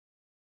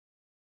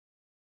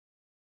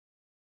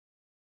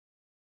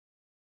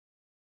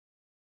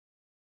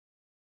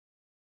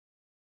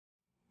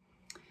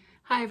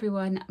Hi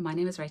everyone, my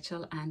name is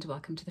Rachel and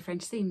welcome to the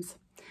French Seams.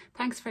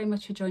 Thanks very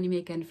much for joining me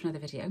again for another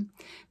video.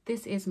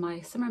 This is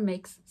my summer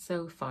makes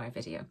so far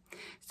video.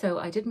 So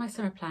I did my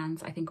summer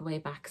plans I think way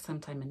back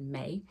sometime in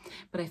May,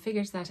 but I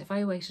figured that if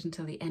I waited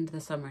until the end of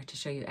the summer to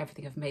show you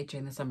everything I've made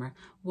during the summer,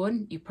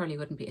 one, you probably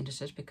wouldn't be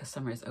interested because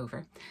summer is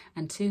over,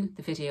 and two,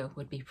 the video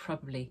would be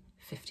probably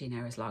 15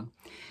 hours long.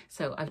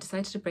 So I've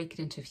decided to break it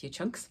into a few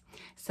chunks.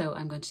 So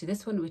I'm going to do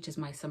this one, which is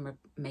my summer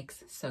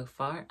makes so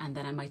far, and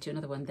then I might do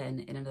another one then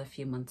in another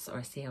few months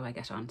or see how I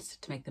get on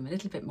to make them a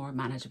little bit more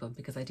manageable,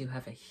 because I do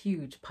have a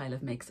huge pile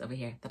of makes over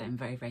here that I'm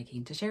very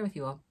keen to share with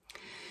you all.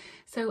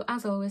 So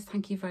as always,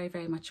 thank you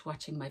very much for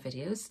watching my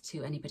videos.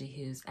 To anybody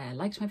who's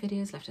liked my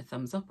videos, left a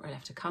thumbs up or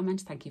left a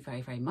comment, thank you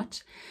very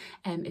much.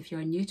 If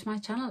you're new to my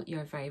channel,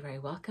 you're very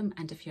welcome,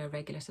 and if you're a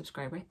regular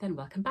subscriber, then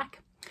welcome back.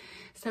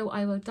 So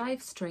I will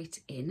dive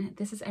straight in.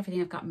 This is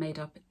everything I've got made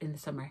up in the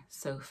summer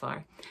so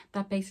far.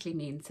 That basically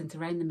means since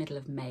around the middle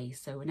of May,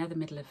 so we're now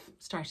the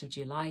start of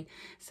July,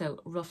 so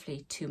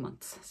roughly 2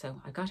 months. So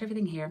I got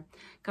everything here,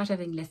 got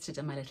everything listed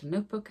in my little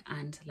notebook,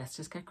 and let's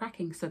just get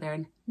cracking. So they're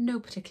in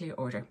no particular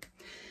order.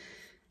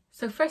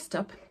 So first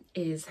up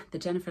is the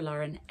Jennifer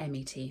Lauren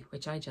Emmie Tee,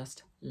 which I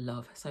just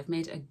love. So I've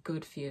made a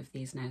good few of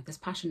these now. This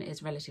pattern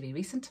is relatively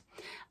recent,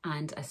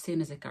 and as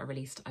soon as it got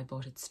released I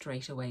bought it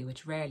straight away,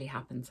 which rarely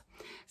happens.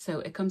 So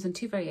it comes in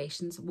two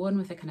variations, one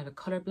with a kind of a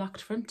colour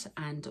blocked front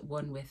and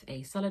one with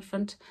a solid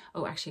front.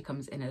 Oh, actually it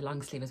comes in a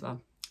long sleeve as well.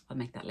 I'll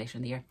make that later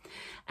in the year.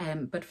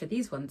 But for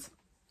these ones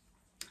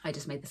I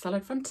just made the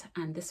solid front,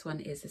 and this one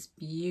is this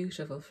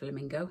beautiful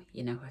flamingo.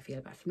 You know how I feel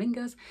about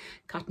flamingos.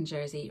 Cotton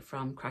jersey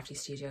from Crafty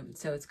Studio.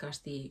 So it's got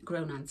the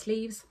grown on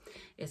sleeves,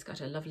 it's got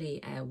a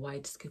lovely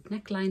wide scoop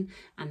neckline,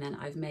 and then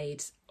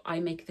I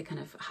make the kind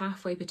of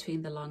halfway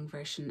between the long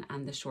version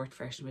and the short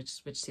version,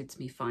 which suits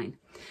me fine.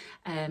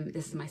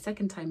 This is my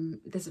second time,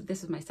 this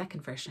is my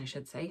second version I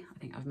should say. I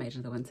think I've made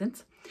another one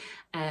since.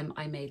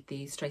 I made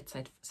the straight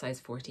size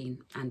 14,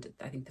 and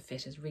I think the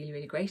fit is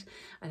really great.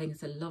 I think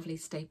it's a lovely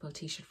staple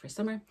t-shirt for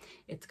summer.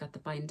 It's got the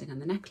binding on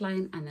the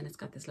neckline, and then it's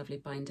got this lovely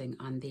binding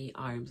on the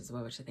arms as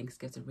well, which I think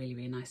gives a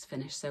really nice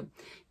finish. So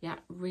yeah,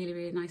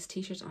 really nice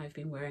t-shirt. I've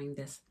been wearing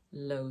this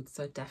loads,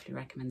 so I definitely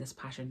recommend this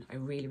pattern. I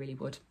really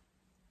would.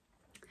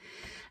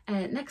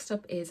 Next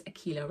up is a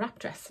Kielo wrap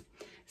dress.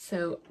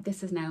 So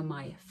this is now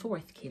my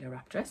 4th Kielo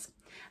wrap dress,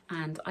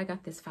 and I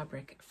got this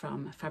fabric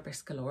from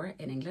Fabrics Galore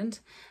in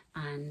England,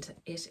 and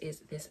it is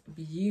this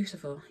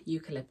beautiful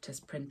eucalyptus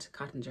print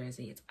cotton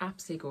jersey. It's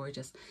absolutely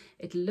gorgeous.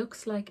 It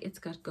looks like it's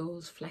got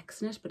gold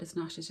flecks in it, but it's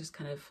not. It's just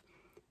kind of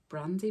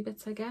bronzy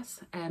bits, I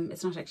guess.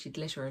 It's not actually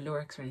glitter or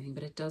lurex or anything,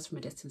 but it does from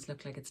a distance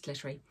look like it's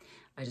glittery.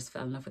 I just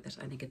fell in love with it.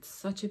 I think it's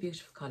such a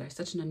beautiful colour,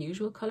 such an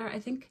unusual colour I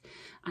think,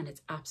 and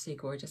it's absolutely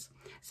gorgeous.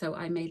 So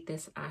I made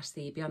this at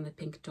the Beyond the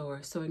Pink Door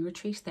sewing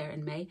retreat there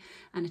in May,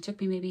 and it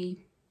took me maybe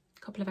a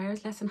couple of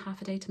hours, less than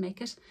half a day to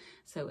make it.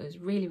 So it was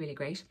really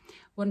great.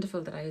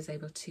 Wonderful that I was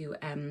able to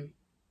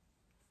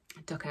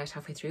duck out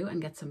halfway through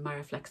and get some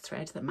Maraflex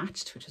thread that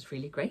matched, which was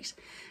really great.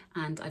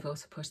 And I've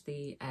also put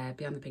the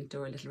Beyond the Pink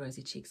Door Little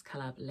Rosy Cheeks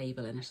collab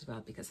label in it as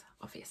well, because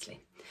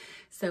obviously.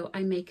 So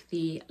I make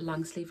the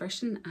long sleeve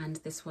version, and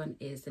this one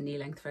is the knee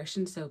length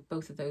version. So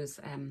both of those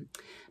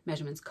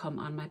measurements come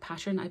on my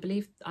pattern. I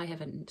believe I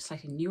have a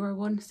slightly newer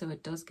one, so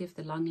it does give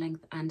the long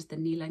length and the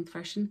knee length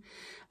version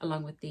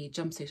along with the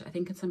jumpsuit. I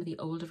think in some of the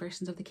older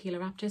versions of the Kielo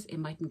wrap dress it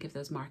mightn't give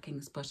those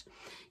markings, but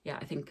yeah,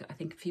 I think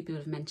a few people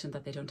have mentioned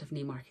that they don't have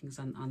knee markings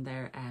on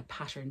their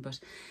pattern, but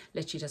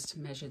literally just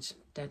measured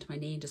down to my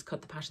knee and just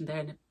cut the pattern there,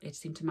 and it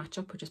seemed to match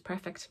up, which is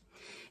perfect.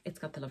 It's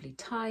got the lovely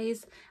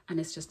ties, and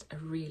it's just a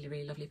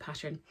really lovely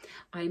pattern.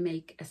 I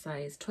make a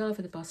size 12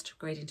 at the bust,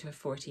 grading to a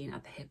 14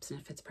 at the hips, and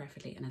it fits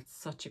perfectly, and it's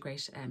such a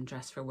great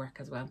dress for work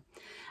as well.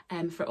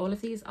 For all of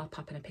these I'll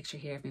pop in a picture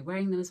here of me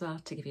wearing them as well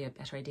to give you a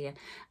better idea,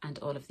 and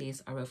all of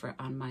these are over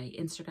on my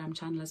Instagram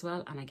channel as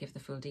well, and I give the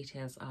full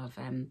details of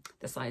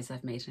the size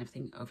I've made and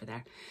everything over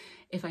there.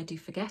 If I do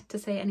forget to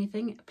say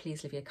anything,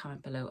 please leave me a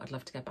comment below. I'd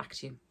love to get back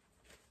to you.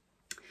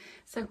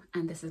 So,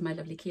 and this is my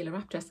lovely Kielo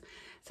wrap dress.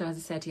 So as I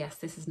said, yes,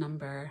 this is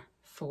number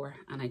 4,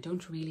 and I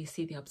don't really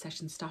see the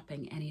obsession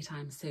stopping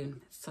anytime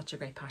soon. It's such a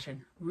great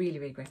pattern,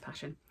 really great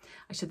pattern.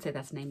 I should say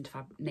that's named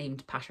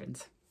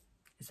patterns,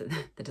 is it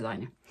the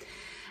designer.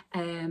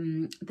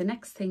 The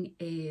next thing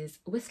is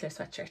Whistler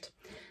sweatshirt.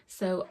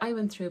 So I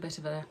went through a bit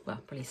of a,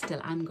 well, probably still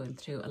am going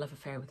through a love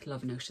affair with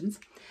Love Notions,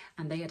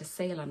 and they had a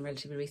sale on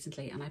relatively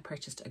recently, and I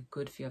purchased a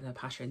good few of their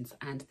patterns,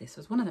 and this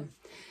was one of them.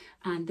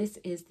 And this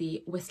is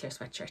the Whistler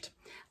sweatshirt,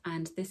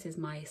 and this is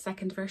my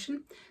 2nd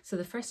version. So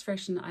the first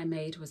version I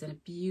made was in a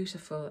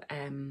beautiful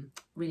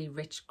really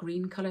rich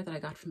green colour that I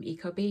got from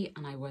Ecobee,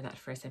 and I wore that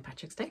for St.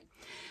 Patrick's Day.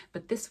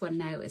 But this one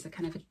now is a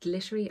kind of a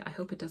glittery, I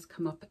hope it does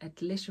come up, a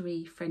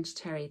glittery French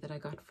terry that I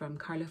got from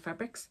Carlo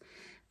Fabrics,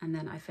 And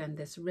then I found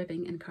this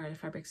ribbing in Carla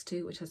Fabrics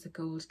too, which has the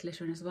gold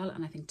glitter in as well.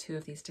 And I think two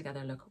of these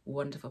together look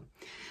wonderful.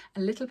 A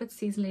little bit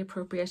seasonally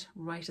appropriate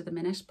right at the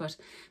minute, but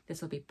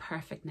this will be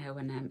perfect now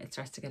when it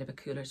starts to get a bit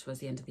cooler towards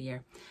the end of the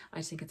year. I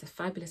just think it's a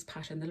fabulous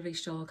pattern, the lovely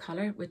shawl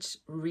collar, which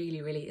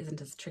really isn't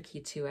as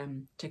tricky to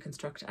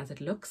construct as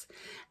it looks.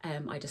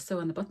 I just sew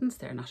on the buttons.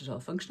 They're not at all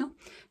functional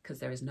because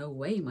there is no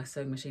way my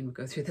sewing machine would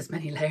go through this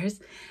many layers.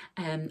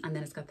 And then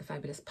it's got the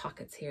fabulous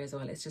pockets here as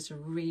well. It's just a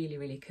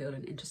really cool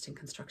and interesting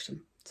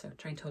construction. So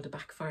trying to hold it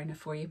back far enough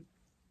for you.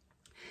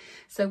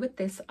 So with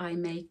this, I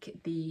make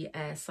the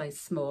size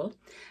small,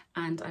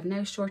 and I've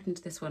now shortened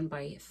this one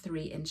by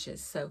 3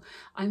 inches. So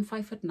I'm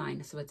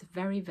 5'9", so it's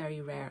very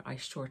rare I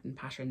shorten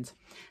patterns.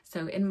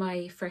 So in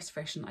my first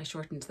version, I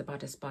shortened the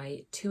bodice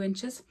by 2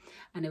 inches,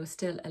 and it was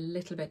still a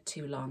little bit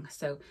too long.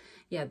 So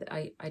yeah,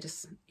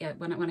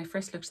 when I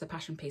first looked at the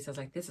pattern piece, I was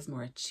like, this is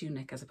more a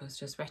tunic as opposed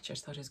to a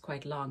sweatshirt. So it was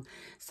quite long.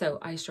 So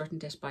I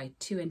shortened it by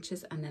 2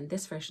 inches, and then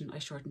this version I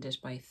shortened it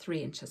by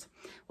 3 inches.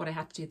 What I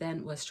had to do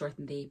then was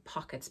shorten the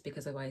pockets,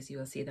 because otherwise you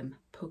will see them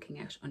poking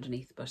out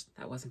underneath, but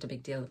that wasn't a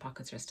big deal. The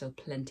pockets are still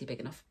plenty big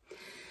enough.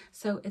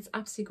 So it's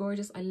absolutely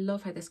gorgeous. I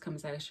love how this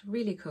comes out.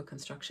 Really cool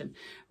construction,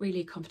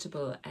 really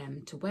comfortable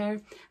to wear,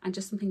 and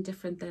just something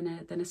different than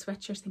a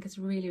sweatshirt. I think it's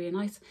really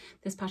nice.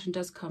 This pattern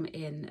does come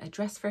in a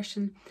dress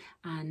version,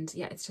 and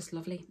yeah, it's just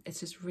lovely. It's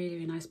just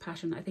really nice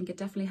pattern. I think it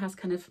definitely has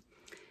kind of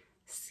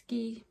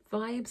ski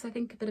vibes. I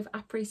think a bit of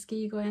après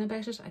ski going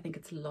about it. I think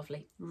it's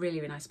lovely.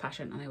 Really nice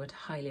pattern, and I would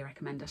highly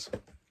recommend it.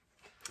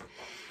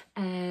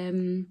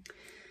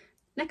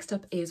 Next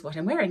up is what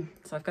I'm wearing.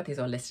 So I've got these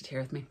all listed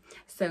here with me.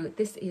 So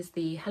this is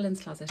the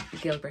Helen's Closet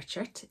Gilbert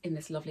shirt in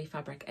this lovely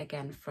fabric,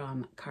 again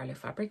from Carlo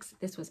Fabrics.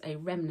 This was a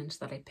remnant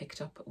that I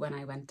picked up when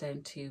I went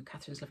down to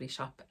Catherine's lovely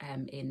shop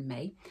in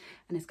May,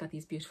 and it's got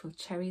these beautiful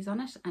cherries on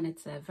it, and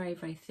it's a very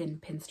thin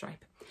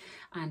pinstripe.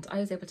 And I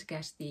was able to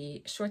get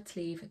the short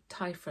sleeve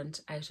tie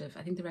front out of,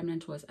 I think the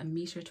remnant was 1.25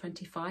 meters,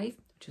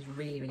 which is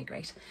really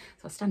great.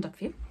 So I'll stand up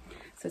for you.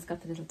 So it's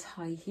got the little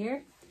tie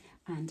here,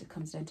 and it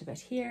comes down to about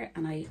here,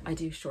 and I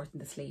do shorten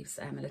the sleeves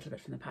a little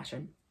bit from the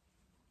pattern.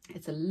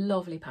 It's a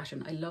lovely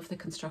pattern. I love the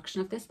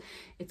construction of this.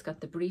 It's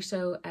got the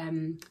burrito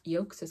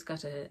yoke, so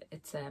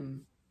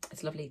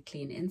it's lovely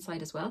clean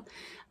inside as well,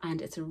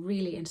 and it's a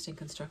really interesting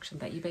construction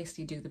that you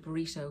basically do the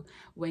burrito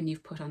when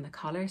you've put on the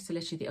collar. So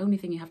literally the only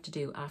thing you have to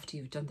do after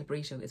you've done the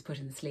burrito is put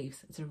in the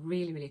sleeves. It's a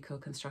really cool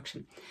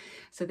construction.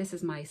 So this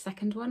is my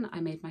second one. I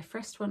made my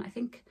first one, I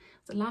think,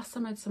 was it last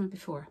summer or the summer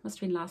before? Must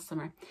have been last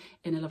summer,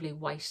 in a lovely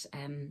white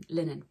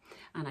linen,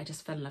 and I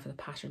just fell in love with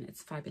the pattern.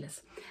 It's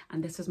fabulous.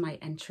 And this was my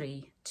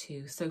entry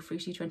to So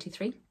Fruity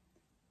 23.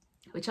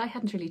 Which I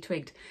hadn't really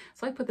twigged.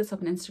 So I put this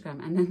up on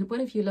Instagram, and then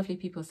one of you lovely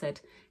people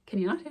said, can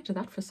you not enter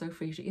that for So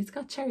Fruity? It's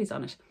got cherries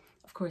on it.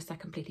 Of course, that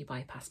completely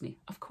bypassed me.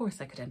 Of course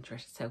I could enter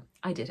it. So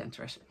I did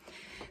enter it.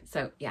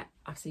 So yeah,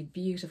 absolutely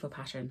beautiful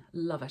pattern.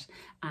 Love it.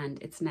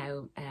 And it's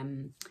now,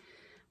 I'm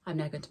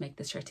now going to make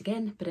this shirt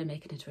again, but I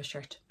make it into a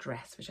shirt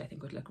dress, which I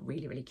think would look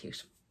really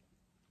cute.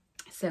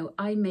 So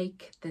I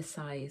make the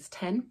size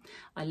 10.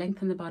 I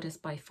lengthen the bodice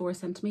by 4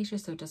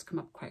 centimeters, so it does come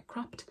up quite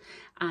cropped,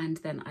 and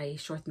then I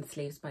shorten the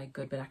sleeves by a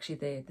good bit.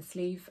 Actually, the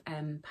sleeve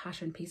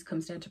pattern piece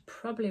comes down to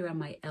probably around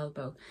my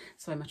elbow,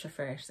 so I much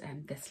prefer it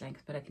this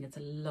length. But I think it's a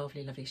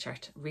lovely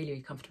shirt,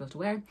 really comfortable to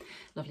wear,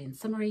 lovely and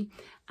summery,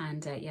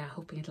 and yeah,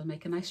 hoping it'll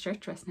make a nice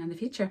shirt dress now in the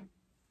future.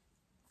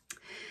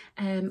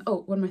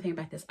 Oh, one more thing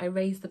about this. I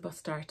raised the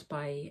bust dart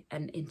by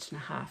 1.5 inches.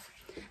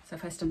 So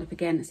if I stand up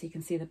again, so you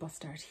can see the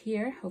bust dart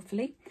here,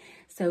 hopefully.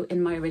 So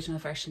in my original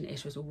version,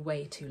 it was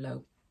way too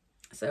low.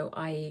 So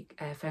I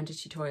found a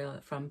tutorial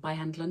from By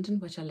Hand London,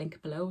 which I'll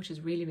link below, which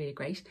is really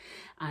great.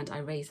 And I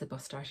raised the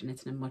bust dart, and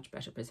it's in a much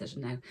better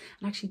position now. And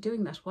actually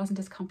doing that wasn't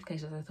as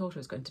complicated as I thought it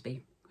was going to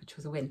be, which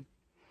was a win.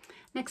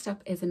 Next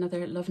up is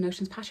another Love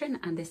Notions pattern,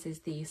 and this is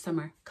the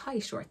summer Caye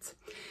shorts.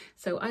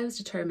 So I was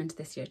determined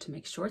this year to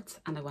make shorts,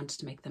 and I wanted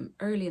to make them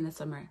early in the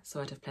summer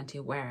so I'd have plenty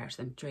of wear out of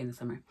them during the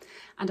summer.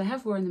 And I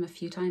have worn them a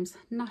few times,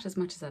 not as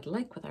much as I'd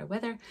like with our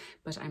weather,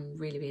 but I'm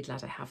really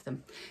glad I have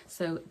them.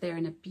 So they're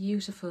in a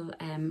beautiful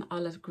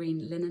olive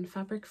green linen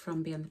fabric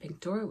from Beyond the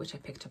Pink Door, which I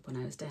picked up when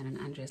I was down in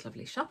Andrea's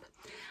lovely shop,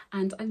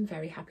 and I'm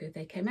very happy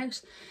they came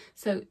out.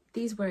 So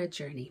these were a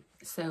journey.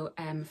 So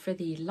for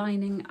the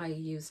lining, I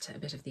used a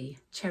bit of the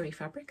cherry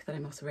fabric that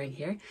I'm also wearing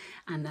here,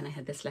 and then I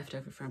had this left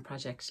over from a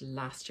project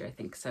last year, I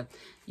think, so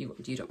you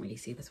don't really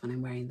see this when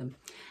I'm wearing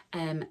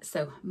them.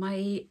 So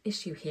my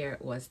issue here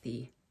was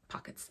the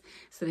pockets.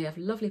 So they have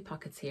lovely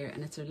pockets here,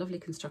 and it's a lovely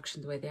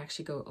construction the way they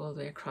actually go all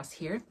the way across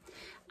here,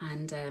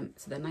 and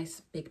so they're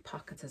nice big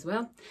pockets as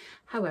well.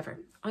 However,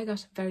 I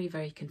got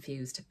very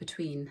confused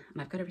between,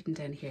 and I've got it written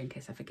down here in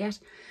case I forget,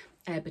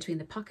 between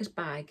the pocket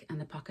bag and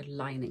the pocket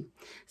lining.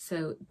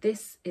 So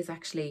this is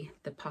actually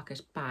the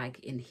pocket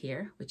bag in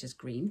here, which is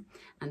green,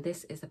 and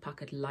this is the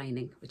pocket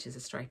lining, which is a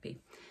stripy.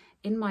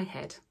 In my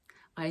head,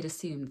 I'd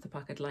assumed the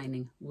pocket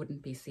lining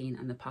wouldn't be seen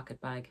and the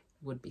pocket bag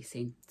would be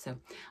seen. So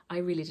I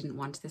really didn't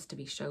want this to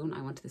be shown.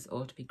 I wanted this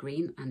all to be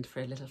green and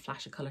for a little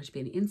flash of colour to be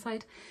on the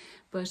inside.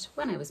 But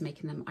when I was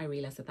making them, I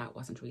realised that that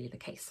wasn't really the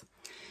case.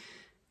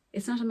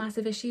 It's not a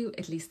massive issue,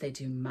 at least they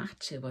do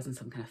match. It wasn't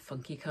some kind of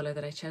funky colour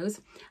that I chose.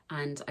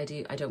 And I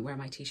don't wear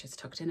my t-shirts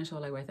tucked in at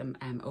all. I wear them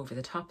over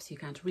the top, so you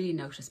can't really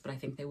notice, but I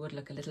think they would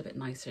look a little bit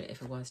nicer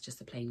if it was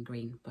just a plain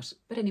green. But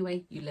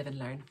anyway, you live and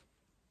learn.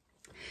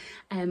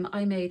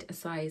 I made a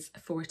size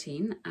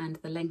 14 and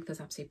the length was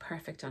absolutely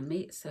perfect on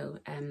me, so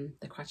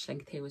the crotch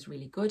length here was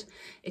really good.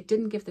 It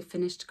didn't give the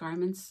finished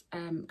garment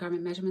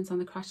measurements on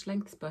the crotch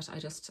lengths, but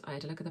I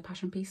had a look at the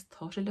pattern piece,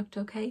 thought it looked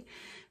okay,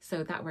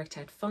 so that worked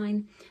out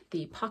fine.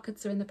 The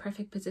pockets are in the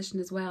perfect position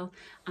as well,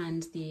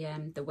 and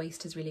the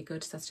waist is really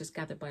good, so that's just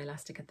gathered by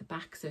elastic at the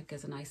back, so it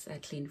gives a nice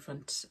clean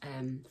front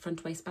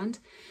waistband.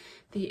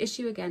 The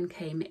issue again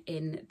came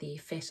in the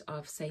fit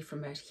of, say, from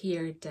about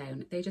here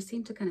down. They just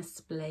seem to kind of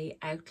splay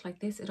out like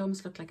this. It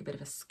almost looked like a bit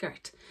of a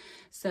skirt.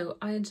 So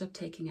I ended up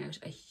taking out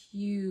a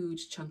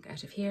huge chunk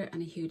out of here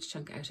and a huge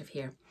chunk out of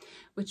here,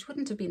 which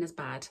wouldn't have been as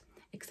bad,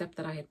 except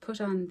that I had put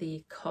on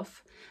the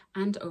cuff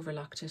and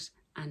overlocked it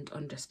and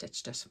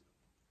understitched it.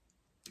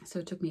 So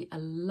it took me a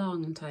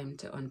long time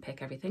to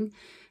unpick everything,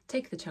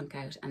 take the chunk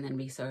out and then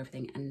resew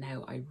everything, and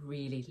now I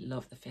really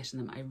love the fit in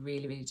them. I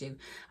really, really do.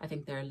 I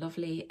think they're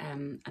lovely,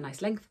 a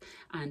nice length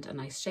and a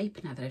nice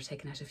shape now that I've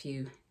taken out a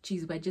few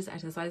cheese wedges out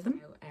of the size of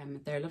them.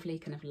 They're lovely,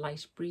 kind of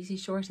light breezy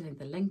short. I think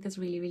the length is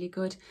really, really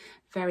good.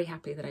 Very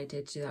happy that I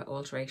did do that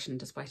alteration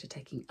despite it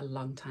taking a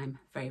long time.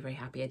 Very, very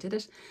happy I did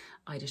it.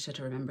 I just should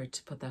have remembered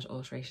to put that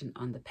alteration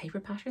on the paper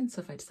pattern,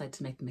 so if I decide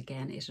to make them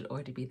again it should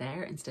already be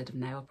there instead of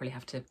now. I'll probably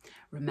have to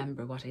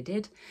remember what I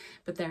did,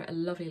 but they're a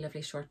lovely,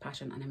 lovely short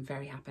pattern and I'm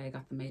very happy I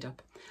got them made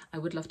up. I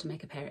would love to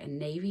make a pair in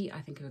navy.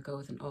 I think it would go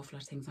with an awful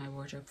lot of things in my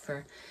wardrobe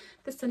for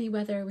the sunny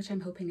weather, which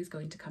I'm hoping is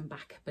going to come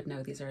back. But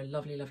no, these are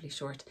lovely, lovely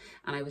short,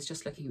 and I was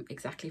just looking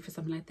exactly for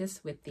something like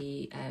this with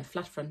the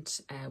flat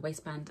front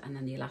waistband and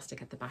then the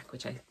elastic at the back,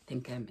 which I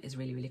think is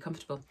really, really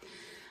comfortable.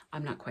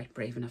 I'm not quite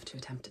brave enough to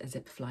attempt a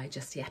zip fly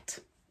just yet.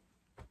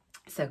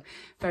 So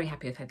very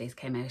happy with how these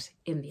came out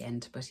in the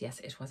end, but yes,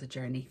 it was a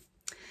journey.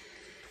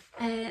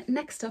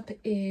 Next up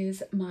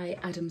is my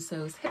Adam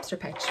Sew's hipster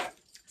pouch.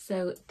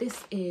 So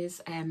this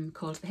is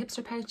called the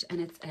hipster pouch,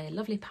 and it's a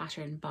lovely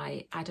pattern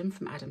by Adam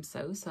from Adam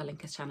Sews. So I'll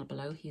link his channel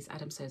below. He's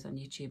Adam Sews on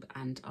YouTube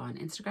and on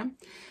Instagram,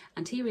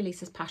 and he released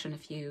this pattern a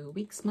few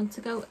months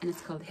ago, and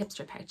it's called the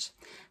hipster pouch,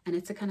 and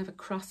it's a kind of a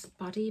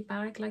crossbody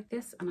bag like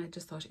this, and I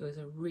just thought it was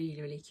a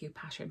really, really cute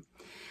pattern.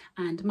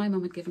 And my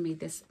mum had given me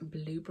this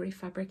blueberry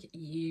fabric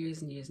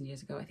years and years and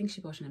years ago. I think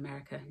she bought it in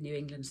America, New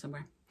England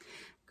somewhere,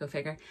 go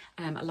figure,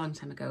 a long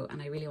time ago,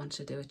 and I really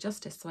wanted to do it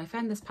justice. So I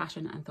found this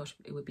pattern and thought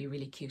it would be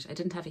really cute. I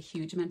didn't have a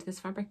huge amount of this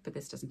fabric, but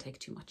this doesn't take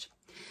too much.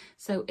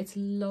 So it's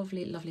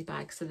lovely, lovely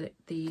bag. So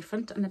the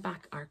front and the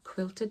back are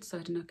quilted. So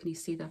I don't know, can you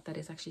see that? That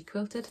is actually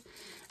quilted.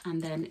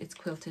 And then it's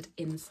quilted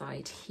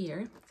inside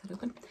here. Is that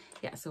open?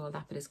 Yeah, so all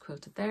that bit is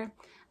quilted there.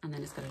 And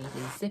then it's got a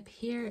lovely zip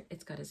here.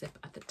 It's got a zip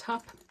at the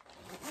top.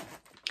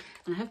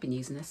 And I have been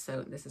using this,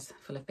 so this is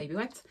full of baby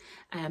wipes.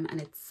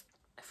 And it's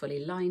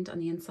fully lined on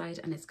the inside,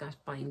 and it's got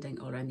binding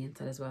all around the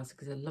inside as well, so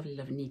it's a lovely,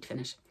 lovely neat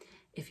finish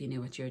if you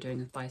knew what you were doing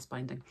with bias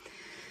binding.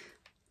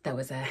 That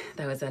was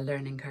a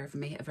learning curve for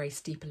me, a very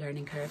steep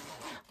learning curve.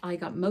 I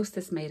got most of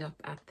this made up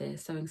at the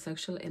Sewing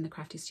Social in the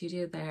Crafty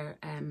Studio there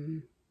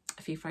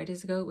a few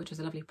Fridays ago, which was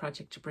a lovely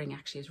project to bring.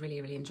 Actually, it was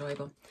really, really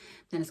enjoyable.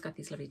 Then it's got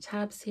these lovely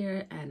tabs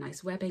here and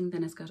nice webbing.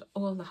 Then it's got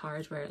all the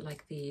hardware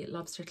like the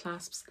lobster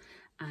clasps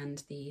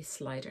and the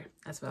slider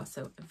as well,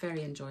 so a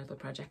very enjoyable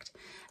project.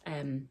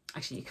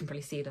 Actually, you can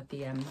probably see that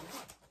the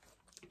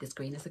this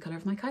green is the colour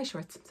of my Caye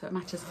shorts, so it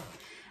matches.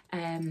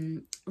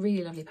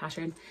 Really lovely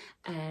pattern.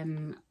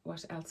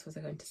 What else was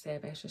I going to say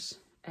about it?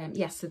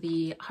 Yes, so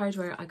the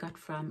hardware I got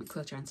from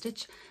Quilt Yarn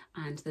Stitch,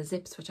 and the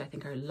zips, which I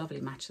think are a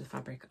lovely match to the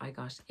fabric, I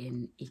got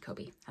in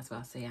Ecobee as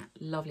well. So yeah,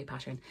 lovely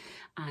pattern.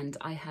 And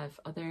I have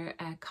other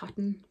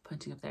cotton,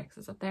 pointing up there because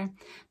it's up there,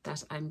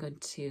 that I'm going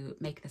to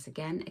make this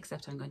again,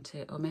 except I'm going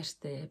to omit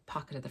the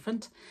pocket at the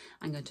front.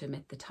 I'm going to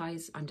omit the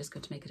ties. I'm just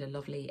going to make it a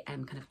lovely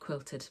kind of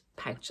quilted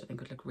pouch. I think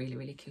it would look really,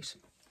 really cute.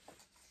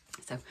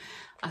 So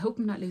I hope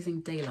I'm not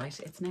losing daylight.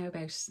 It's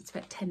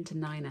about 10 to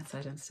 9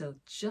 outside. I'm still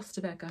just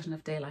about got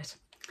enough daylight.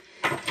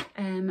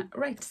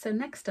 Right, so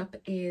next up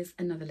is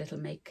another little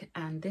make,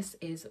 and this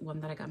is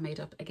one that I got made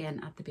up again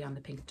at the Beyond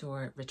the Pink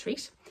Door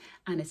retreat,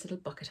 and it's little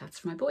bucket hats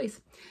for my boys.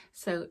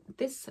 So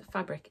this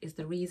fabric is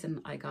the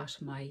reason I got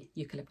my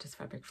eucalyptus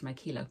fabric for my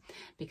Kielo,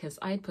 because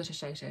I had put a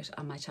shout out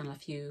on my channel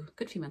a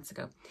good few months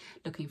ago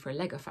looking for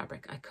Lego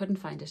fabric. I couldn't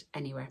find it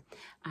anywhere,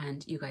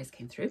 and you guys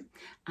came through,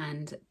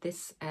 and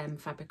this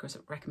fabric was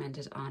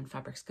recommended on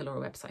Fabrics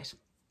Galore website.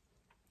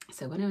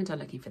 So when I went on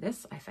looking for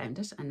this, I found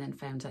it, and then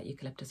found that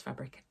eucalyptus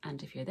fabric.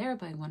 And if you're there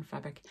buying one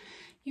fabric,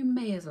 you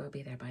may as well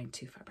be there buying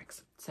two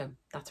fabrics. So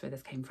that's where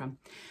this came from.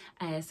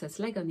 So it's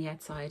Lego on the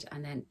outside,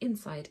 and then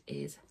inside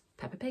is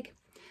Peppa Pig.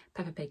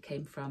 Peppa Pig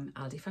came from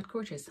Aldi Fat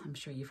Quarters. I'm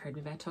sure you've heard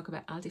me talk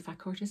about Aldi Fat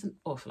Quarters an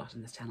awful lot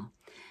on this channel.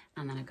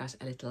 And then I've got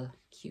a little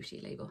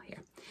cutie label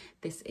here.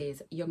 This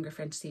is younger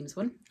French seams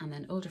one, and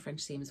then older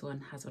French seams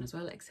one has one as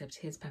well, except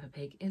his Peppa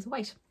Pig is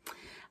white.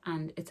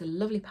 And it's a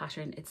lovely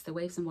pattern. It's the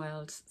Waves and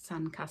Wilds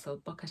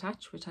Sandcastle Bucket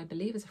Hatch, which I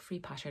believe is a free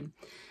pattern.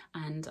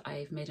 And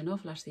I've made an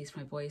awful lot of these for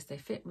my boys. They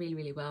fit really,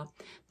 really well.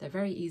 They're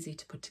very easy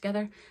to put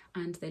together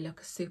and they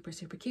look super,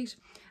 super cute.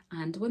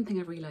 And one thing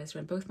I've realised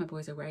when both my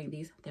boys are wearing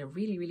these, they're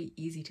really, really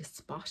easy to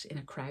spot in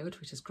a crowd,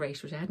 which is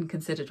great, which I hadn't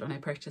considered when I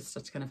purchased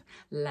such kind of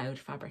loud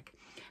fabric.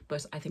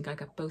 But I think I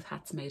got both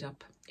hats made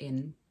up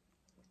in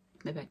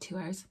maybe about 2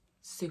 hours.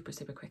 Super,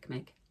 super quick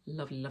make.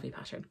 Lovely, lovely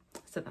pattern.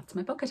 So that's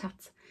my bucket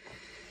hats.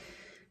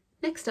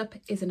 Next up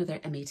is another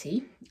Emmie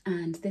Tee,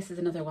 and this is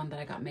another one that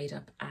I got made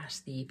up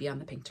at the Beyond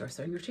the Pink Door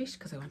sewing retreat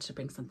because I wanted to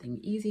bring something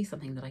easy,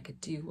 something that I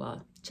could do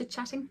while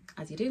chit-chatting,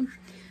 as you do.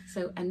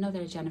 So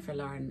another Jennifer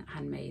Lauren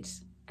handmade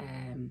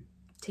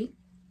tee,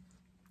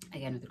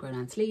 again with the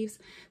grown-on sleeves,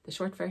 the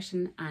short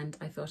version, and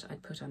I thought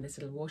I'd put on this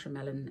little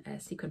watermelon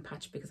sequin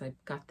patch because I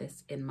got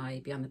this in my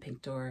Beyond the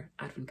Pink Door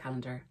advent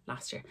calendar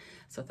last year,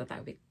 so I thought that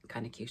would be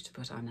kind of cute to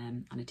put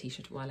on a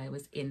t-shirt while I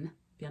was in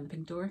Beyond the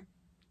Pink Door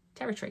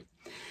territory.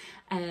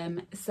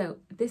 So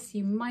this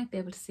you might be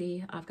able to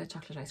see, I've got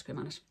chocolate ice cream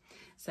on it.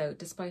 So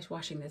despite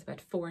washing this about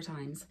 4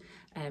 times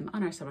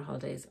on our summer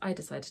holidays, I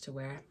decided to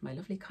wear my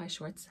lovely Caye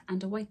shorts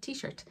and a white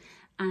t-shirt,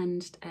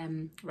 and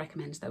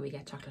recommend that we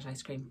get chocolate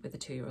ice cream with the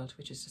 2-year-old,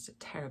 which is just a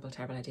terrible,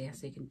 terrible idea.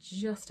 So you can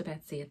just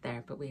about see it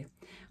there, but we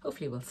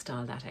hopefully will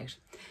stall that out.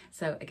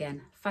 So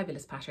again,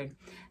 fabulous pattern.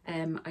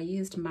 I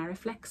used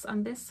Maraflex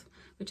on this,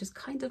 which is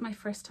kind of my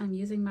first time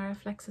using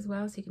Maraflex as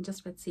well. So you can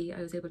just about see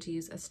I was able to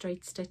use a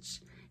straight stitch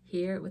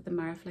here with the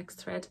Maraflex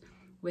thread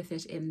with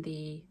it in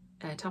the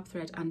top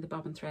thread and the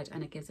bobbin thread,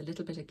 and it gives a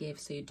little bit of give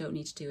so you don't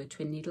need to do a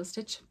twin needle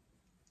stitch.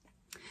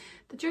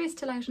 The jury's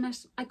still out on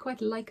it. I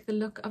quite like the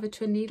look of a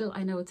twin needle.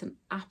 I know it's an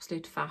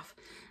absolute faff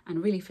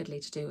and really fiddly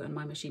to do, and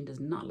my machine does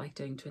not like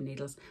doing twin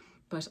needles,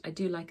 but I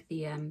do like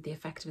the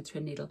effect of a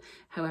twin needle.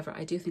 However,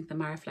 I do think the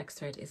Maraflex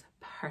thread is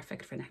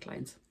perfect for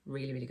necklines.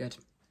 Really, really good.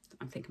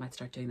 I'm thinking I might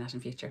start doing that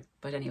in future.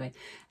 But anyway,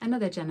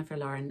 another Jennifer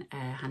Lauren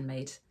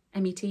handmade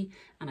Emmie Tee,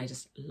 and I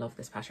just love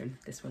this pattern.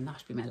 This will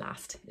not be my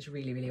last. It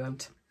really, really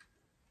won't.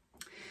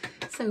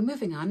 So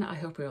moving on, I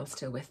hope you're all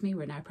still with me.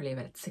 We're now probably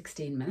about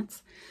 16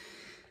 minutes.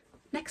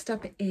 Next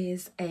up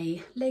is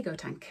a Lego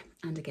tank,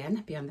 and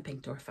again, Beyond the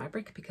Pink Door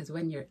fabric, because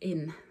when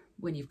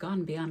you've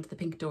gone beyond the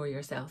pink door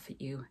yourself,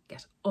 you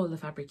get all the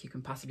fabric you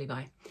can possibly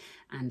buy,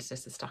 and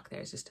just the stock there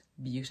is just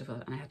beautiful,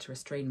 and I had to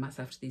restrain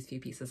myself to these few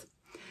pieces.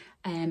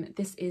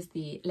 This is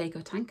the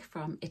Lego tank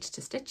from Itch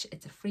to Stitch.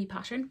 It's a free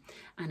pattern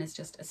and it's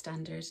just a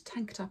standard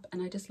tank top,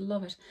 and I just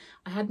love it.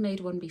 I had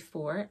made one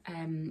before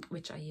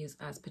which I use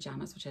as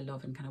pajamas, which I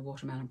love in kind of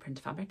watermelon print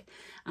fabric,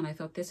 and I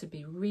thought this would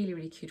be really,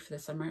 really cute for the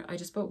summer. I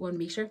just bought 1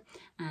 meter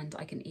and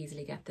I can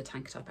easily get the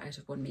tank top out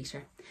of 1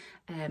 meter.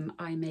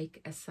 I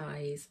make a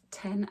size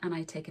 10 and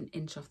I take 1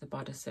 inch off the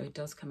bodice, so it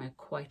does come out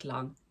quite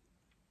long.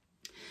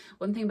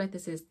 One thing about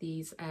this is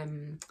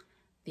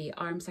the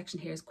arm section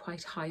here is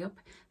quite high up,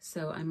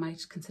 so I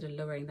might consider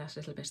lowering that a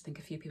little bit. I think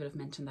a few people have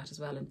mentioned that as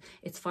well, and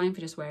it's fine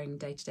for just wearing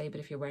day to day, but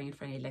if you're wearing it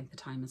for any length of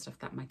time and stuff,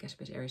 that might get a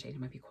bit irritating, it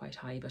might be quite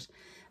high. But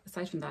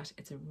aside from that,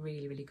 it's a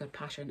really, really good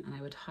pattern and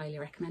I would highly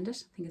recommend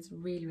it. I think it's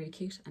really, really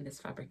cute, and this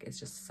fabric is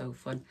just so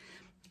fun,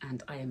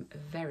 and I am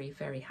very,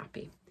 very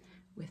happy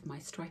with my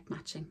stripe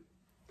matching.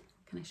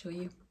 Can I show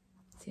you?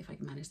 See if I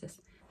can manage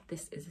this.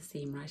 This is a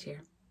seam right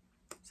here,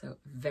 so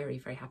very,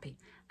 very happy,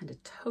 and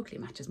it totally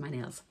matches my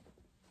nails.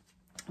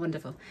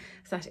 Wonderful.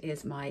 So that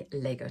is my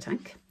Lego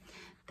tank.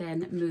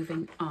 Then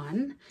moving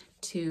on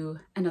to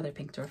another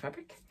Pink Door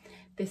fabric.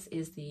 This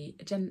is the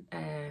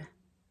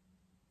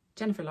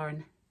Jennifer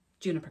Lauren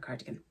juniper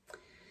cardigan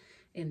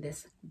in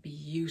this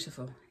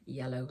beautiful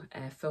yellow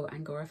faux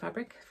Angora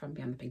fabric from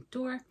Beyond the Pink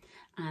Door.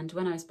 And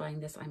when I was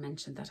buying this, I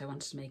mentioned that I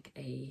wanted to make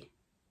a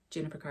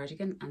juniper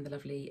cardigan, and the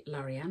lovely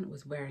Lorianne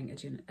was wearing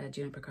a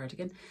juniper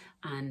cardigan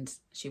and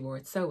she wore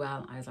it so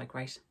well. I was like,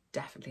 right,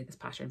 definitely this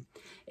pattern.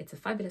 It's a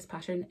fabulous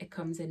pattern. It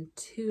comes in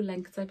 2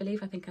 lengths, I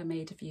believe. I think I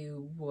made of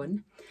you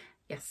 1.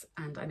 Yes,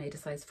 and I made a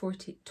size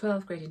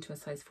 12 grade into a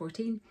size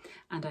 14,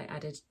 and I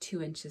added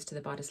 2 inches to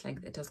the bodice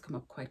length. It does come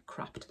up quite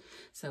cropped,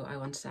 so I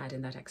wanted to add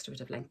in that extra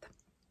bit of length.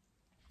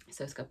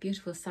 So it's got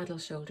beautiful saddle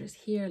shoulders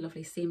here,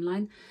 lovely seam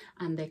line,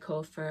 and they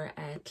call for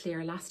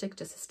clear elastic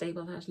just to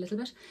stable that a little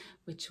bit,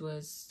 which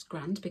was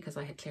grand because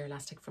I had clear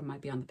elastic from my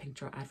Beyond the Pink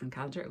Door advent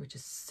calendar, which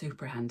is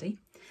super handy.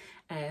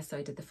 So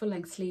I did the full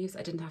length sleeves.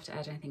 I didn't have to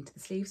add anything to the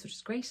sleeves, which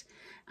is great.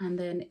 And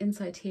then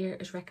inside here,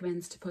 it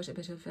recommends to put a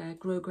bit of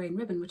grosgrain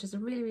ribbon, which is a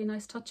really, really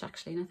nice touch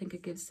actually, and I think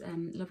it gives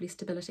lovely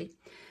stability.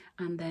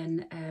 And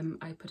then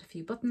I put a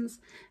few buttons.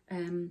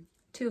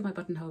 2 of my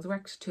buttonholes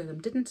worked, 2 of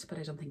them didn't, but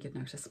I don't think you'd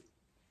notice.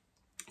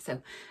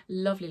 So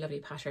lovely, lovely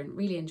pattern.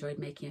 Really enjoyed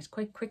making it.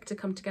 Quite quick to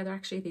come together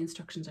actually. The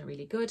instructions are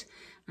really good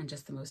and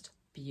just the most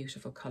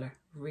beautiful colour,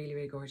 really,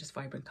 really gorgeous,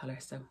 vibrant colour.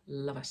 So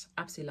love it,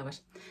 absolutely love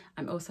it.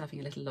 I'm also having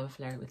a little love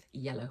affair with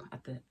yellow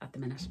at the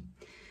minute.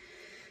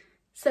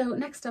 So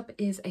next up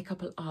is a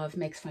couple of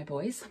makes for my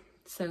boys.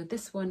 So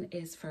this one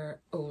is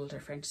for older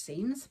French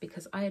seams,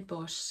 because I had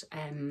bought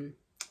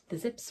the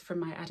zips from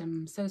my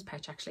Adam Sews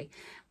pouch actually,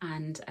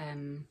 and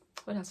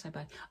what else did I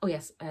buy? Oh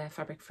yes,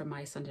 fabric from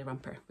my Sunday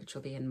romper, which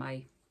will be in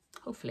my,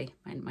 hopefully,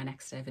 my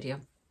next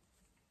video.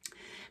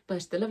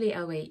 But the lovely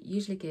Elway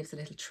usually gives a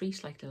little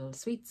treat, like little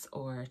sweets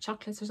or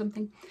chocolates or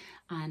something.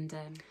 And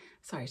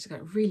sorry, it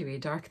got really, really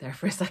dark there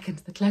for a second.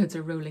 The clouds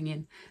are rolling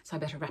in, so I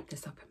better wrap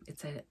this up.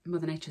 It's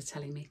Mother Nature's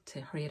telling me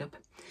to hurry it up.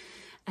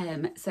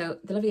 So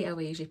the lovely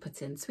Elway usually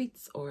puts in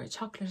sweets or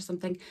chocolate or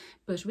something,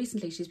 but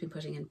recently she's been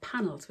putting in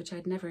panels, which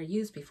I'd never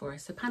used before.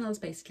 So panels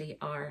basically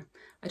are,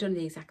 I don't know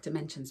the exact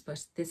dimensions,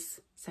 but this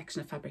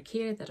section of fabric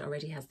here that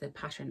already has the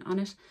pattern on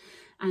it,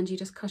 and you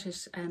just cut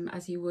it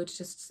as you would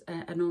just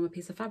a normal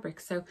piece of fabric.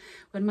 So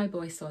when my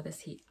boy saw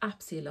this, he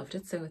absolutely loved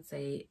it. So it's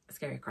a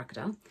scary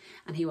crocodile,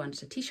 and he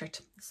wanted a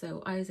t-shirt.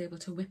 So I was able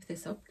to whip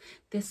this up.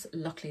 This,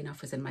 luckily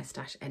enough, was in my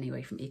stash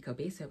anyway from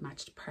Ecobee, so it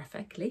matched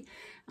perfectly,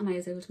 and I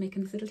was able to make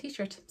him this little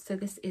t-shirt. So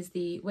this is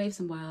the Waves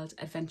and Wild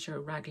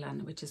Adventure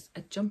Raglan, which is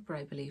a jumper,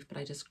 I believe, but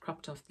I just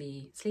cropped off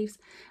the sleeves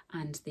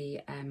and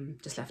the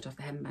just left off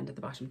the hemband at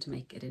the bottom to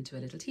make it into a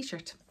little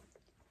t-shirt.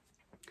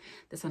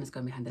 The sun is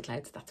going behind the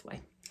clouds, that's why.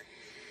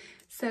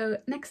 So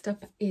next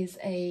up is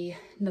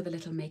another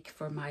little make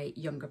for my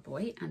younger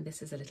boy, and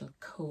this is a little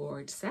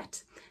co-ord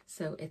set.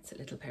 So it's a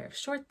little pair of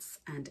shorts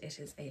and it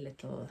is a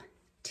little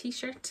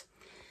t-shirt.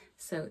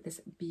 So this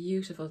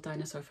beautiful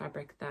dinosaur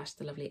fabric that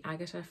the lovely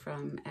Agatha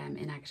from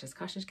In Agatha's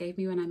Cottage gave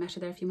me when I met her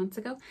there a few months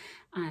ago,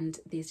 and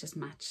these just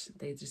match.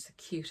 They're just the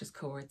cutest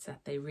co-ord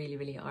set, they really,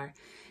 really are.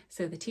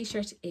 So the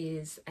t-shirt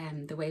is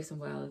the Waves and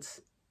Wild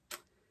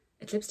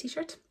Eclipse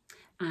T-shirt,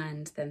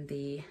 and then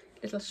the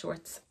little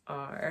shorts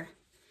are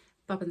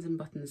bobbins and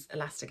buttons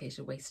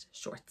elasticated waist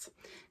shorts.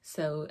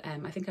 So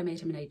I think I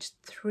made him an age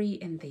 3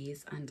 in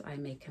these, and I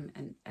make him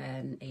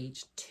an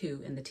age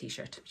 2 in the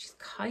t-shirt, which is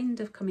kind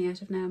of coming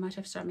out of now. I might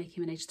have to start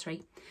making him an age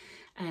 3.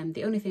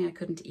 The only thing I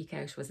couldn't eke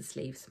out was the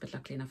sleeves, but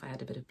luckily enough I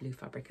had a bit of blue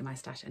fabric in my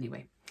stash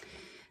anyway.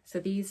 So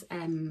these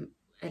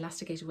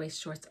elasticated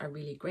waist shorts are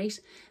really great.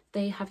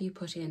 They have you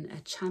put in a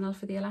channel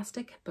for the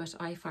elastic, but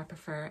I far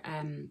prefer,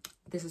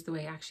 this is the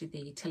way actually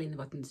the Tilly and the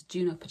Buttons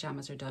Juno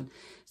pajamas are done.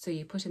 So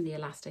you put in the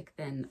elastic,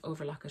 then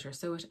overlock it or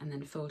sew it, and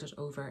then fold it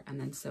over and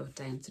then sew it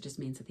down. So it just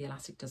means that the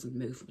elastic doesn't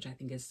move, which I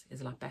think is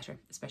a lot better,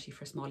 especially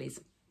for smallies.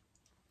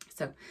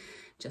 So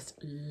just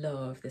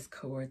love this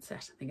co-ord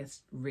set. I think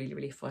it's really,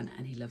 really fun,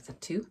 and he loves it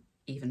too,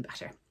 even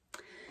better.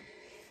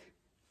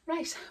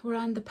 Right, we're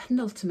on the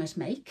penultimate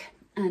make.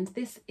 And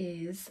this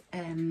is,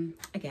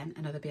 again,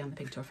 another Beyond the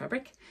Pink Tour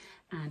fabric.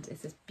 And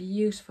it's this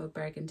beautiful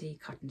burgundy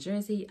cotton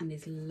jersey and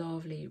these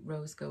lovely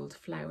rose gold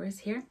flowers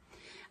here.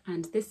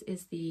 And this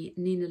is the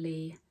Nina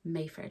Lee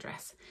Mayfair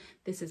dress.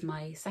 This is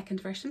my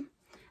second version,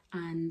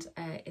 and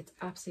it's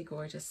absolutely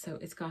gorgeous. So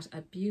it's got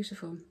a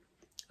beautiful,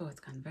 oh, it's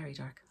gone very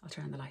dark. I'll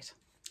turn on the light.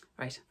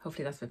 Right,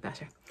 hopefully that's a bit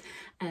better.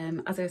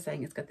 As I was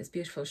saying, it's got this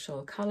beautiful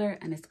shawl collar,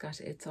 and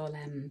it's all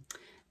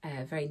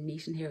very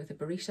neat in here with a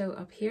burrito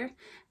up here,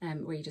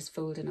 where you just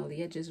fold in all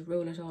the edges,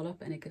 roll it all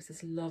up, and it gives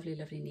this lovely,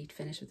 lovely neat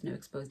finish with no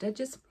exposed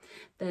edges.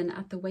 Then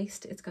at the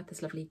waist, it's got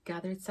this lovely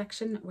gathered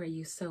section where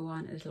you sew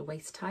on a little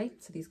waist tie.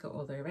 So these go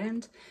all the way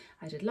around.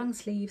 I did long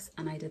sleeves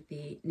and I did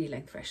the knee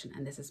length version,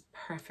 and this is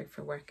perfect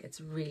for work.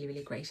 It's really,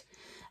 really great.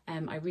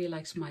 I really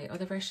liked my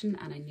other version,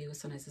 and I knew as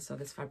soon as I saw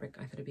this fabric,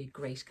 I thought it'd be a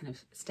great kind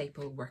of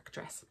staple work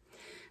dress.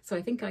 So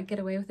I think I'd get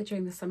away with it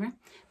during the summer,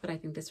 but I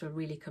think this will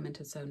really come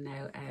into its own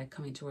now,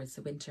 coming towards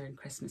the winter and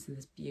Christmas, in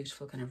this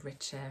beautiful kind of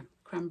rich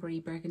cranberry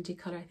burgundy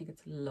colour. I think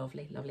it's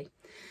lovely, lovely.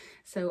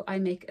 So I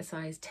make a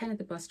size 10 at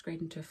the bust,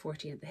 grading to a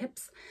 14 at the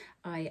hips.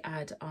 I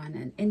add on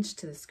an inch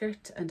to the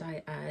skirt, and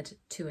I add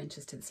 2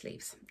 inches to the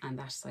sleeves, and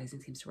that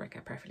sizing seems to work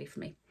out perfectly for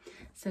me.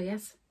 So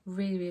yes,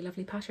 really, really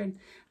lovely pattern,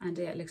 and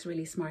it looks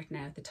really smart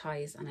now, the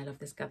ties, and I love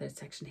this gathered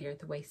section here at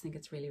the waist. I think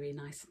it's really, really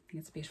nice. I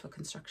think it's a beautiful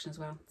construction as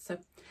well. So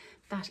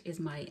that is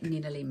my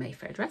Nina Lee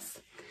Mayfair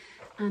dress.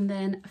 And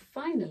then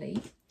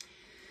finally,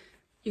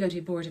 you're going to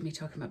be bored of me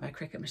talking about my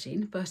Cricut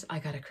machine, but I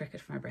got a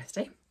Cricut for my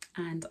birthday,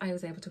 and I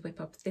was able to whip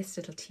up this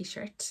little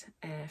t-shirt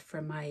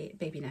for my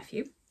baby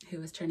nephew,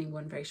 who is turning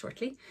 1 very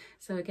shortly.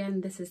 So again,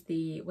 this is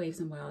the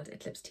Waves and Wild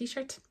Eclipse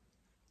t-shirt,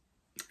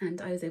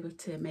 and I was able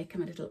to make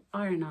him a little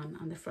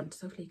iron-on the front,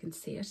 so hopefully you can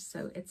see it.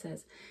 So it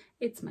says,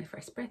 "It's my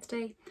first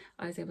birthday."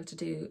 I was able to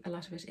do a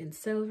lot of it in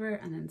silver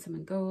and then some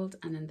in gold,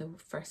 and then the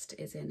first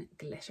is in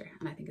glitter,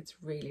 and I think it's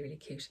really, really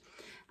cute.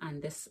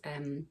 And this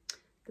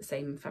the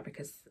same fabric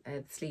as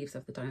the sleeves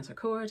of the dinosaur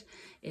cord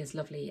is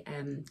lovely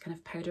kind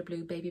of powder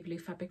blue, baby blue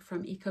fabric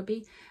from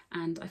Ecobee,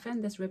 and I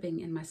found this ribbing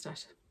in my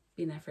stash,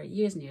 been there for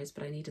years and years,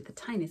 but I needed the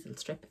tiniest little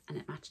strip and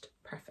it matched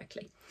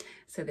perfectly.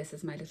 So this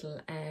is my little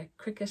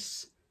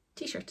Cricut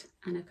t-shirt,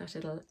 and I've got a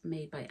little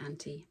Made by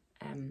Auntie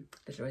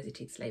little Rosie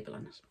Teats label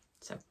on it.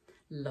 So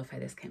love how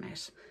this came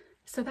out.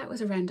 So that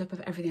was a roundup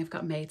of everything I've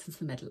got made since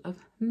the middle of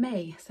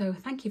May. So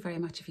thank you very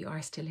much if you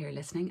are still here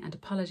listening, and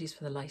apologies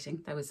for the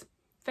lighting. That was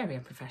very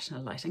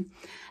unprofessional lighting.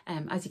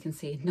 As you can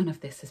see, none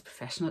of this is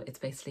professional. It's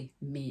basically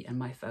me and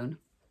my phone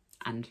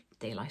and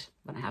daylight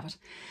when I have it.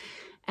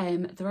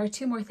 There are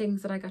two more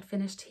things that I got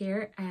finished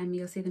here.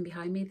 You'll see them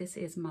behind me. This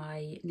is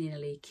my Nina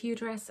Lee Q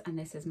dress, and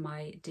this is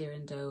my Deer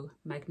and Doe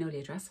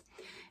Magnolia dress,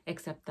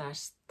 except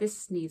that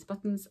this needs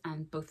buttons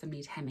and both of them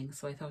need hemming,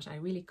 so I thought I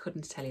really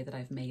couldn't tell you that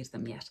I've made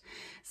them yet.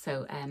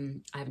 So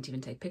I haven't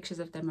even taken pictures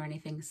of them or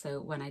anything,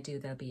 so when I do,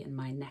 they'll be in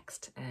my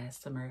next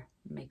summer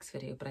makes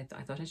video, but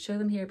I thought I'd show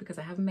them here because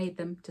I haven't made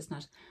them, just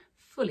not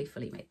fully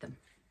made them.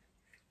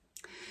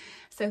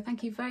 So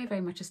thank you very,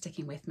 very much for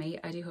sticking with me.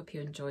 I do hope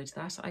you enjoyed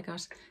that. I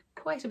got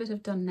quite a bit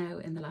of done now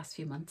in the last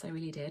few months, I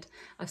really did.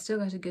 I've still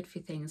got a good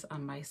few things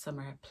on my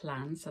summer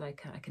plans that I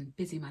can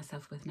busy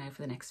myself with now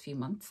for the next few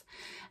months.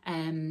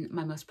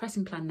 My most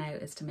pressing plan now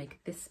is to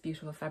make this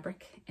beautiful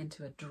fabric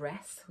into a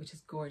dress, which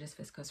is gorgeous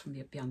viscose from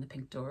Beyond the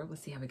Pink Door. We'll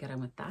see how we get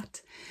on with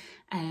that.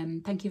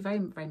 Thank you very,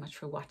 very much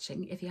for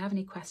watching. If you have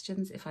any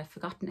questions, if I've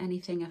forgotten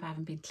anything, if I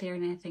haven't been clear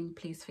on anything,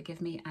 please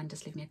forgive me and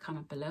just leave me a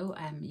comment below.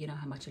 You know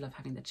how much I love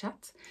having the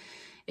chats.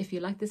 If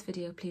you like this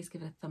video, please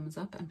give it a thumbs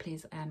up, and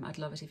please, I'd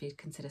love it if you'd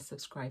consider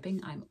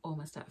subscribing. I'm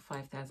almost at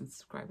 5,000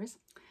 subscribers.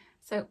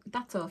 So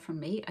that's all from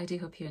me. I do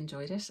hope you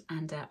enjoyed it,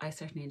 and I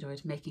certainly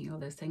enjoyed making all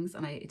those things,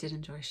 and I did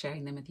enjoy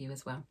sharing them with you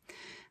as well.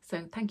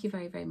 So thank you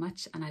very, very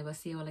much, and I will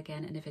see you all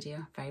again in a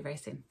video very, very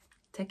soon.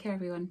 Take care,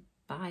 everyone.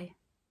 Bye.